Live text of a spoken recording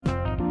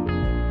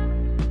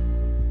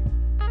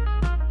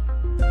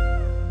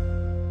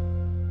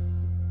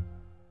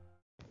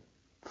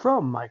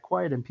From my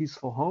quiet and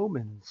peaceful home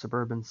in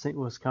suburban St.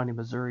 Louis County,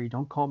 Missouri,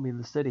 don't call me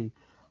the city.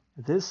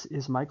 This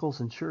is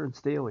Michael's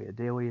Insurance Daily, a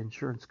daily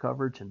insurance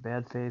coverage and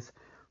bad faith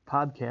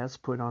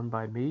podcast put on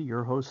by me,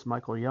 your host,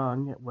 Michael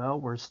Young. Well,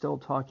 we're still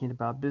talking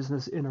about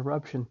business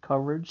interruption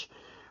coverage.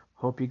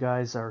 Hope you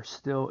guys are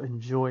still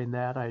enjoying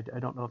that. I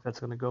don't know if that's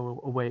going to go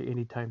away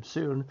anytime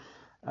soon.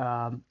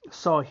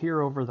 Saw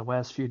here over the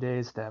last few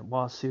days that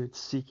lawsuits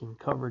seeking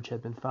coverage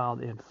had been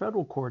filed in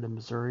federal court in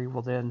Missouri.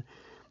 Well, then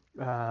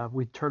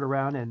we turn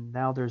around and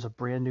now there's a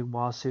brand new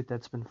lawsuit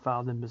that's been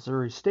filed in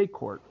Missouri State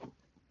Court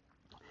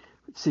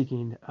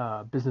seeking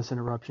business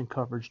interruption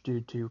coverage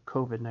due to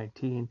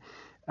COVID-19.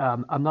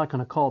 I'm not going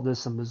to call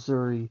this a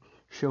Missouri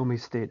Show Me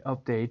State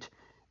update,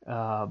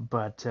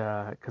 but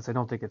because I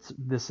don't think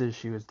this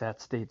issue is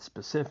that state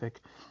specific.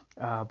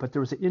 But there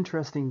was an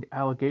interesting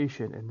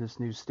allegation in this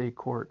new state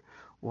court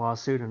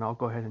lawsuit, and I'll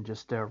go ahead and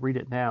just read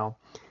it now.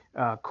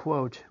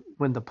 Quote,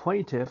 when the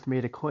plaintiff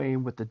made a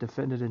claim with the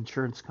defendant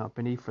insurance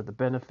company for the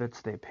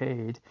benefits they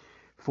paid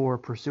for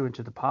pursuant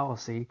to the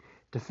policy,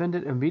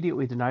 defendant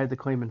immediately denied the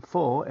claim in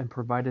full and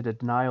provided a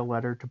denial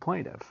letter to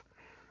plaintiff.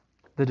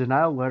 The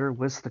denial letter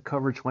lists the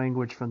coverage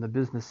language from the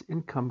business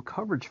income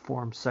coverage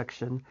form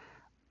section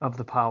of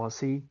the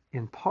policy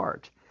in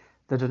part.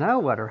 The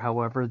denial letter,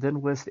 however,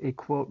 then lists a,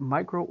 quote,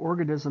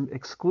 microorganism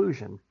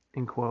exclusion,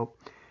 end quote,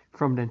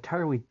 from an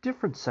entirely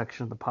different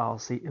section of the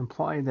policy,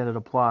 implying that it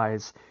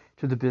applies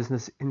to the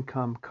business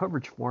income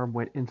coverage form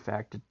when in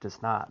fact it does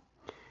not.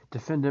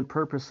 Defendant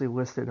purposely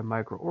listed a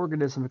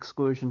microorganism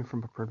exclusion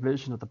from a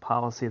provision of the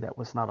policy that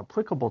was not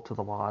applicable to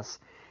the loss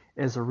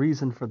as a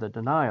reason for the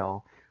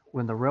denial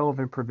when the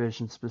relevant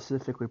provision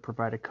specifically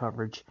provided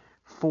coverage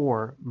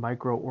for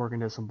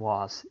microorganism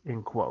loss,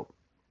 end quote.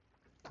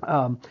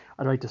 I'd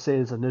like to say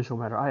as an initial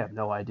matter, I have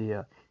no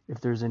idea if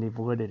there's any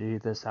validity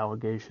to this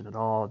allegation at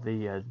all.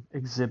 The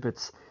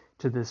exhibits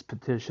to this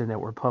petition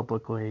that were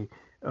publicly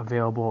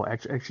available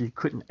actually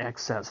couldn't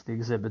access the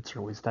exhibits, or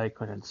at least I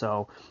couldn't,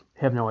 so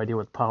have no idea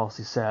what the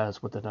policy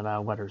says, what the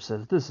denial letter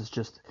says. This is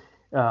just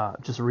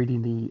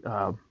reading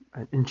the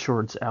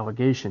insured's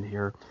allegation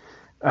here.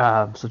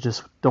 So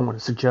just don't want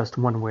to suggest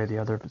one way or the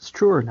other if it's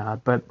true or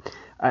not, but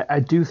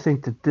I do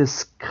think that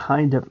this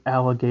kind of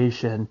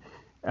allegation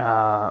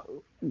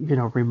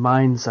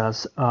reminds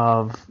us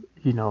of,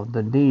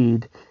 the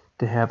need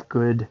to have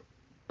good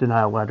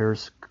denial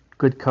letters,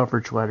 good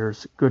coverage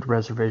letters, good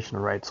reservation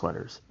of rights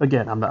letters.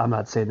 Again, I'm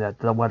not saying that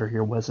the letter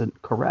here wasn't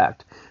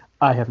correct.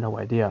 I have no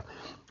idea.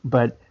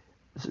 But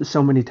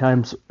so many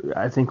times,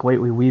 I think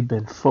lately we've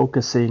been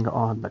focusing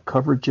on the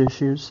coverage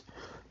issues.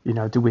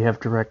 Do we have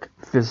direct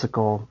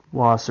physical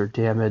loss or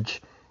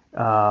damage?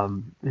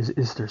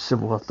 Is there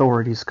civil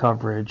authorities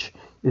coverage?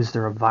 Is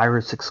there a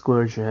virus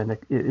exclusion?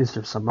 Is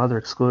there some other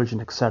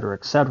exclusion, et cetera,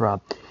 et cetera?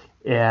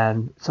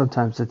 And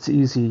sometimes it's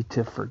easy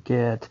to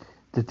forget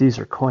that these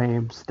are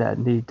claims that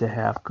need to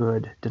have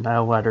good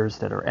denial letters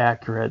that are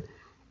accurate,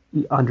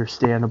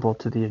 understandable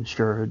to the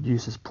insured,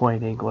 uses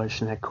plain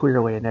English, and that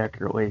clearly and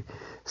accurately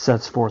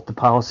sets forth the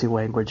policy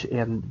language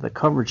and the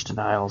coverage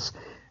denials.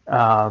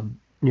 And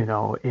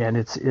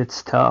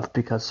it's tough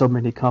because so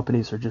many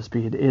companies are just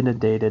being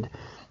inundated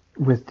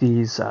with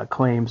these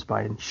claims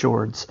by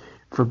insureds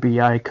for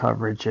BI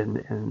coverage,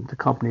 and the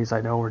companies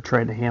I know are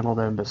trying to handle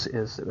them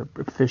as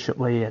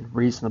efficiently and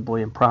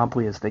reasonably and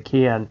promptly as they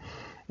can.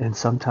 And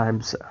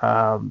sometimes,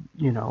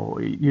 you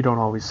don't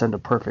always send a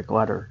perfect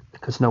letter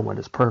because no one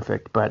is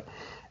perfect. But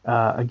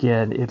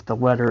again, if the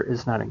letter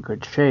is not in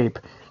good shape,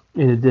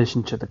 in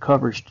addition to the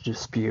coverage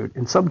dispute,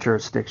 in some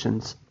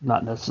jurisdictions,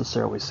 not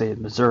necessarily say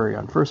in Missouri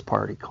on first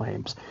party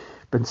claims,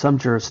 but in some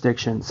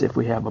jurisdictions, if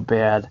we have a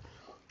bad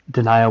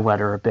denial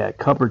letter, a bad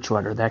coverage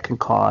letter, that can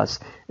cause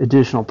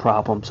additional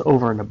problems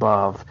over and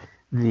above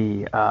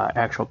the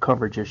actual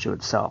coverage issue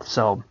itself.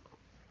 So,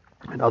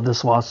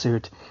 this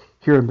lawsuit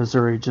here in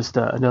Missouri, just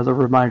another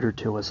reminder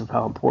to us of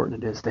how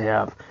important it is to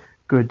have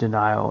good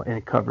denial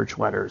and coverage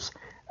letters.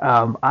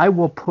 I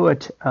will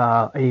put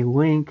a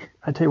link.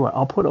 I tell you what,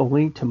 I'll put a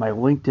link to my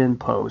LinkedIn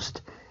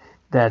post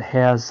that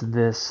has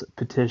this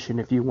petition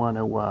if you want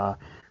to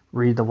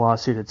read the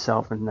lawsuit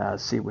itself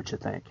and see what you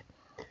think.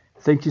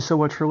 Thank you so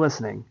much for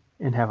listening,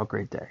 and have a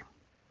great day.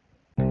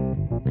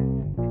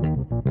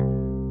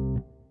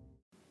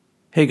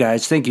 Hey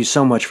guys, thank you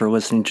so much for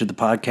listening to the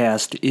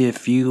podcast.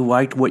 If you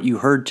liked what you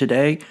heard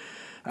today,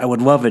 I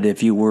would love it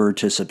if you were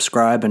to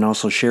subscribe and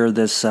also share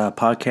this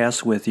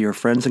podcast with your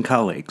friends and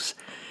colleagues.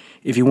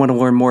 If you want to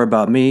learn more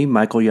about me,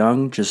 Michael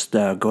Young, just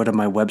go to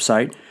my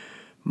website,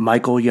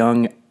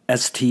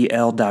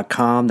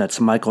 michaelyoungstl.com. That's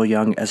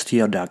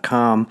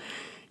michaelyoungstl.com.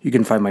 You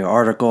can find my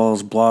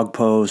articles, blog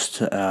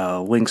posts,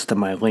 links to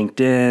my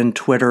LinkedIn,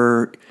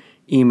 Twitter,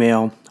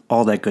 email,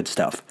 all that good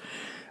stuff.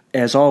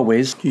 As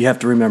always, you have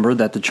to remember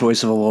that the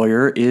choice of a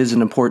lawyer is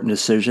an important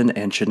decision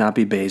and should not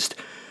be based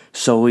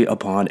solely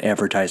upon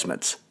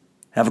advertisements.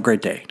 Have a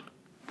great day.